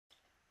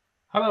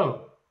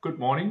Hello, good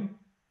morning,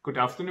 good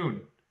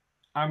afternoon.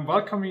 I'm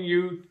welcoming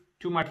you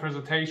to my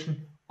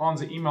presentation on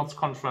the EEMODS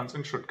conference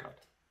in Stuttgart.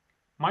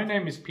 My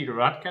name is Peter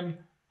Radgen.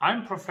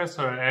 I'm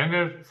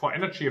Professor for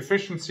Energy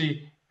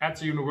Efficiency at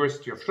the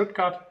University of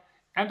Stuttgart,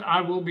 and I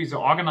will be the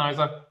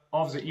organizer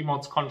of the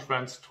EEMODS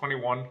conference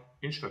 21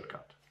 in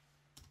Stuttgart.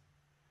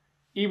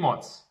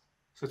 EEMODS,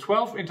 the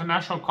 12th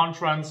International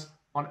Conference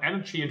on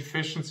Energy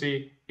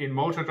Efficiency in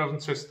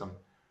Motor-Driven Systems,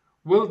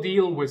 will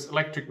deal with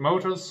electric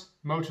motors,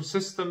 motor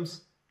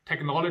systems,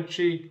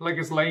 technology,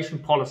 legislation,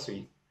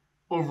 policy.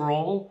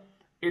 Overall,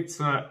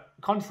 it's a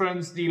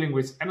conference dealing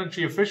with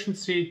energy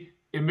efficiency,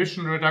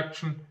 emission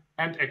reduction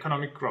and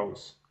economic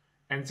growth.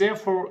 And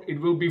therefore, it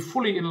will be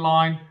fully in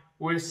line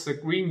with the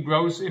Green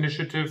Growth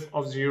Initiative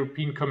of the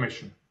European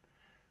Commission.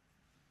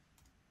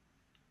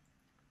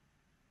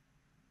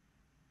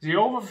 The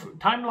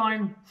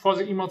timeline for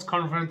the EEMODS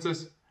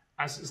conferences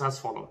is as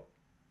follows.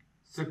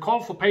 The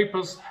call for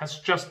papers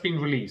has just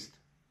been released.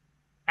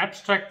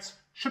 Abstracts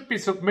should be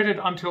submitted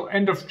until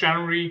end of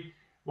January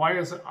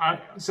via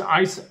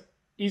the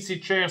Easy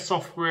Chair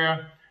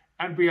software,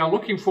 and we are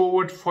looking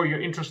forward for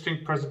your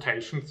interesting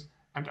presentations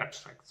and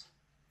abstracts.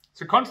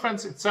 The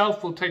conference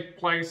itself will take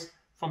place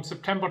from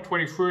September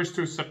 21st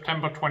to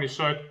September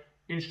 23rd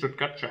in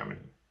Stuttgart, Germany.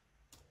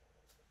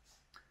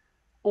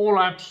 All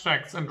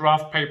abstracts and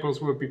draft papers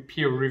will be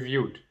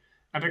peer-reviewed,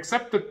 and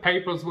accepted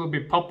papers will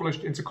be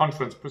published in the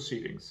conference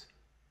proceedings.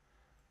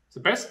 The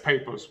best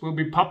papers will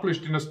be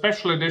published in a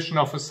special edition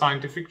of a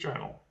scientific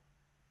journal.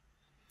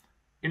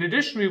 In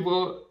addition, we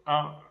will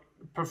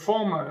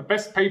perform a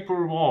Best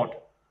Paper Award,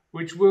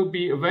 which will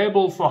be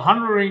available for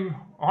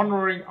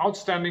honoring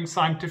outstanding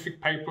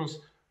scientific papers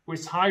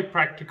with high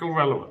practical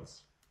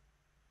relevance.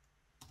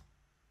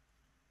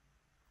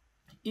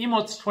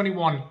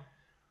 EEMODS21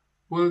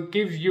 will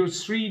give you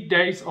 3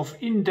 days of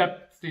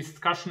in-depth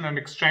discussion and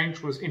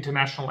exchange with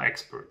international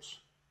experts.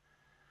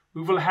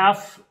 We will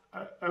have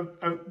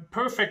a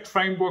perfect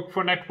framework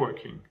for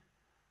networking.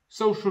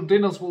 Social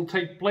dinners will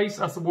take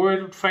place at the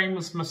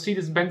world-famous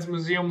Mercedes-Benz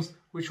museums,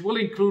 which will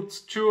include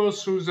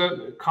tours through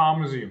the car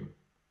museum.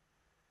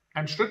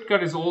 And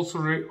Stuttgart is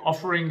also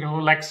offering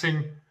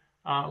relaxing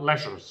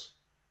leisures,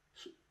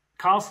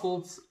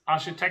 castles,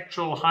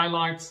 architectural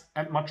highlights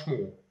and much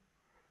more.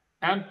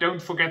 And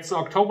don't forget the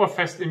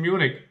Oktoberfest in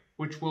Munich,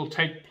 which will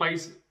take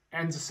place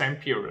in the same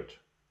period.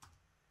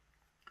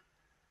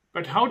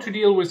 But how to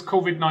deal with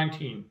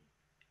COVID-19?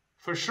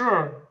 For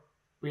sure,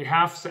 we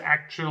have the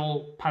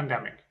actual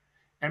pandemic,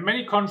 and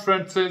many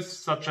conferences,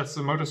 such as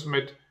the Motor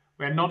Summit,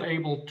 were not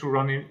able to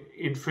run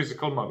in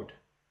physical mode.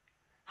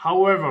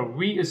 However,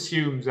 we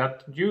assume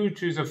that due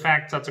to the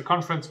fact that the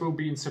conference will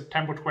be in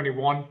September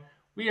 21,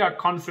 we are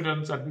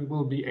confident that we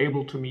will be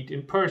able to meet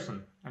in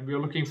person, and we are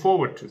looking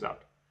forward to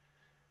that.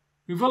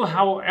 We will,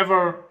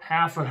 however,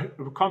 have a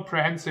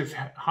comprehensive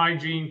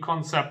hygiene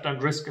concept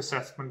and risk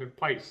assessment in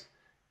place,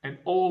 and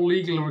all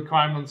legal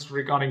requirements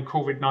regarding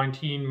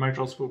COVID-19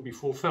 measures will be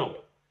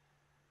fulfilled.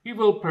 We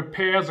will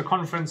prepare the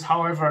conference,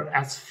 however,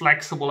 as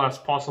flexible as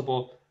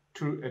possible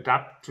to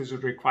adapt to the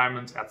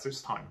requirements at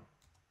this time.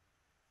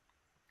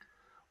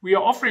 We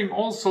are offering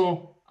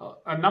also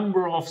a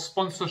number of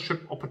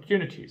sponsorship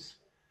opportunities.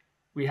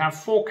 We have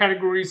 4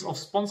 categories of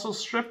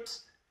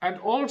sponsorships, and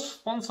all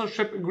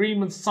sponsorship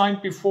agreements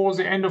signed before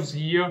the end of the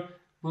year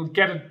will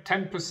get a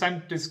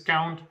 10%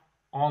 discount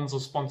on the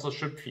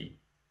sponsorship fee.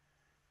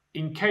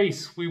 In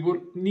case we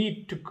would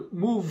need to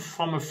move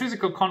from a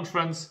physical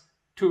conference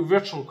to a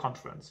virtual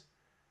conference,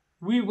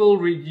 we will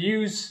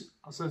reduce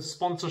the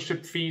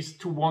sponsorship fees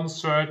to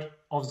 1/3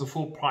 of the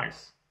full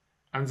price,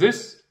 and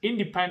this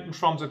independent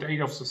from the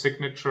date of the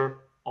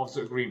signature of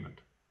the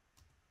agreement.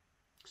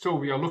 So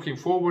we are looking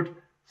forward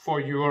for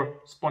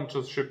your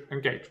sponsorship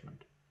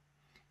engagement.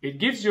 It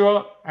gives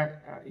you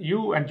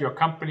and your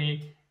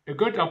company a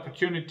good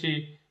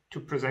opportunity to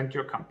present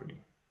your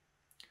company.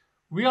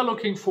 We are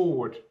looking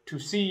forward to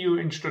see you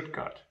in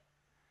Stuttgart.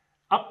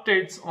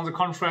 Updates on the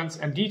conference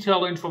and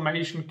detailed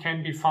information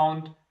can be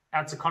found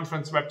at the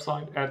conference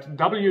website at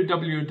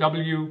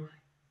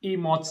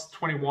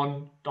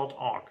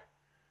www.eemods21.org.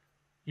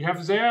 You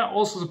have there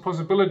also the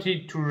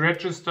possibility to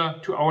register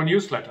to our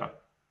newsletter,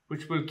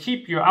 which will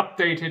keep you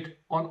updated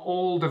on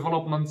all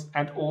developments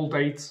and all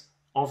dates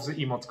of the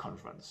EEMODS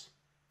conference.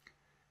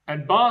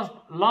 And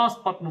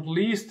last but not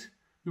least,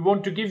 we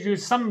want to give you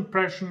some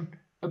impression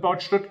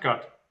about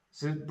Stuttgart,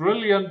 the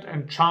brilliant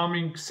and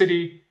charming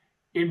city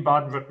in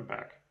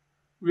Baden-Württemberg.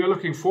 We are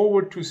looking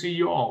forward to see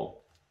you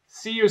all.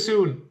 See you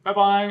soon.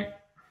 Bye-bye.